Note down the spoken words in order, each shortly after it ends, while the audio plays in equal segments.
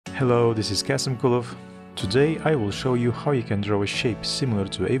Hello, this is Kasim Kulov. Today I will show you how you can draw a shape similar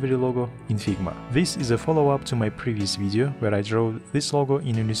to Avery logo in Figma. This is a follow-up to my previous video where I drew this logo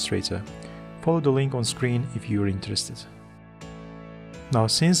in Illustrator. Follow the link on screen if you are interested. Now,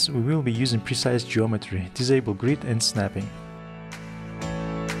 since we will be using precise geometry, disable grid and snapping.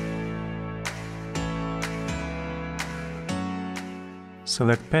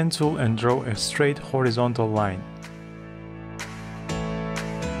 Select Pen tool and draw a straight horizontal line.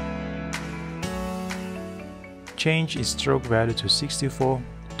 Change its stroke value to 64,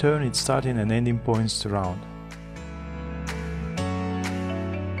 turn its starting and ending points to round.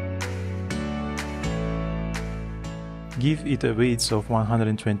 Give it a width of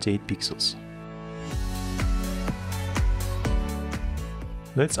 128 pixels.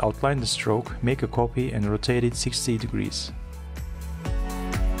 Let's outline the stroke, make a copy and rotate it 60 degrees.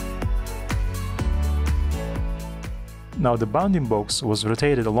 Now the bounding box was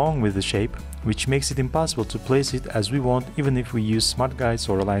rotated along with the shape, which makes it impossible to place it as we want even if we use smart guides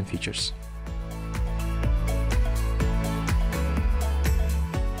or align features.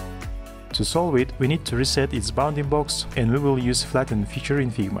 To solve it, we need to reset its bounding box and we will use flatten feature in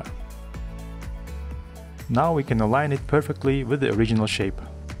Figma. Now we can align it perfectly with the original shape.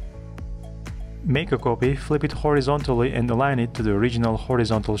 Make a copy, flip it horizontally and align it to the original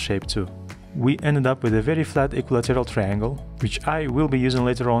horizontal shape too. We ended up with a very flat equilateral triangle, which I will be using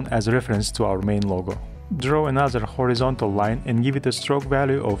later on as a reference to our main logo. Draw another horizontal line and give it a stroke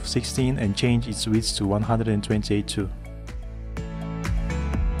value of 16 and change its width to 128 too.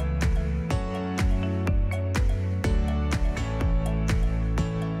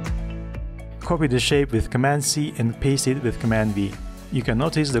 Copy the shape with Command C and paste it with Command V. You can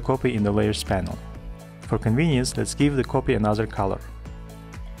notice the copy in the Layers panel. For convenience, let's give the copy another color.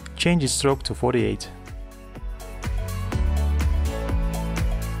 Change its stroke to 48.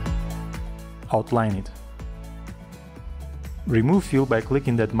 Outline it. Remove fill by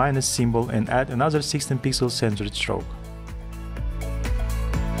clicking that minus symbol and add another 16 pixel centered stroke.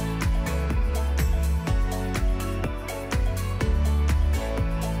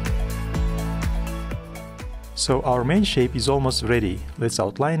 So our main shape is almost ready. Let's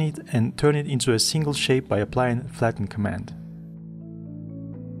outline it and turn it into a single shape by applying flatten command.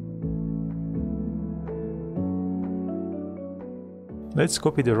 Let's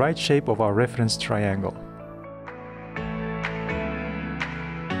copy the right shape of our reference triangle.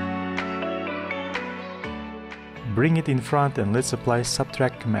 Bring it in front and let's apply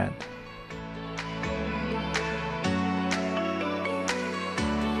subtract command.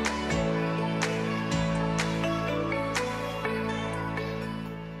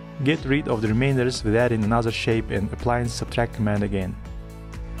 Get rid of the remainders with adding another shape and applying subtract command again.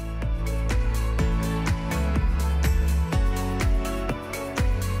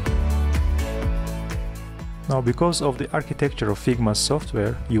 Now, because of the architecture of Figma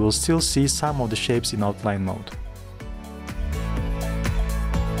software, you will still see some of the shapes in outline mode.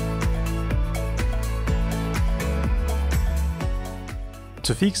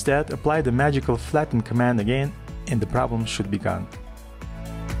 To fix that, apply the magical flatten command again and the problem should be gone.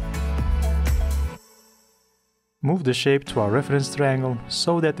 Move the shape to our reference triangle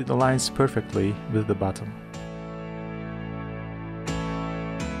so that it aligns perfectly with the bottom.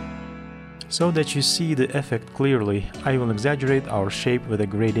 So that you see the effect clearly, I will exaggerate our shape with a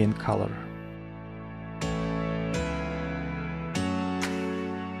gradient color.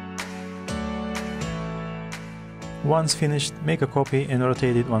 Once finished, make a copy and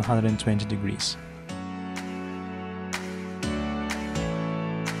rotate it 120 degrees.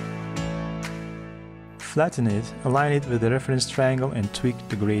 Flatten it, align it with the reference triangle and tweak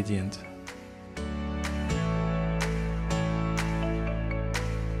the gradient.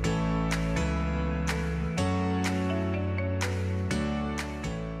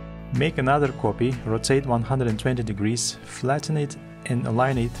 Make another copy, rotate 120 degrees, flatten it and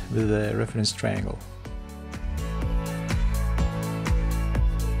align it with the reference triangle.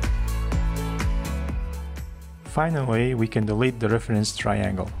 Finally, we can delete the reference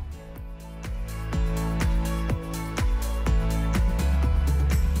triangle.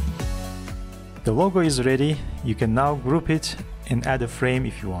 The logo is ready, you can now group it and add a frame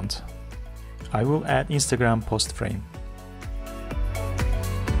if you want. I will add Instagram post frame.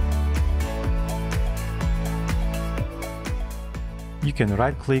 You can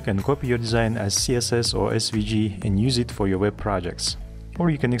right-click and copy your design as CSS or SVG and use it for your web projects.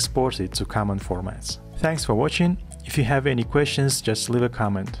 Or you can export it to common formats. Thanks for watching. If you have any questions, just leave a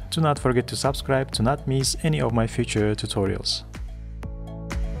comment. Do not forget to subscribe to not miss any of my future tutorials.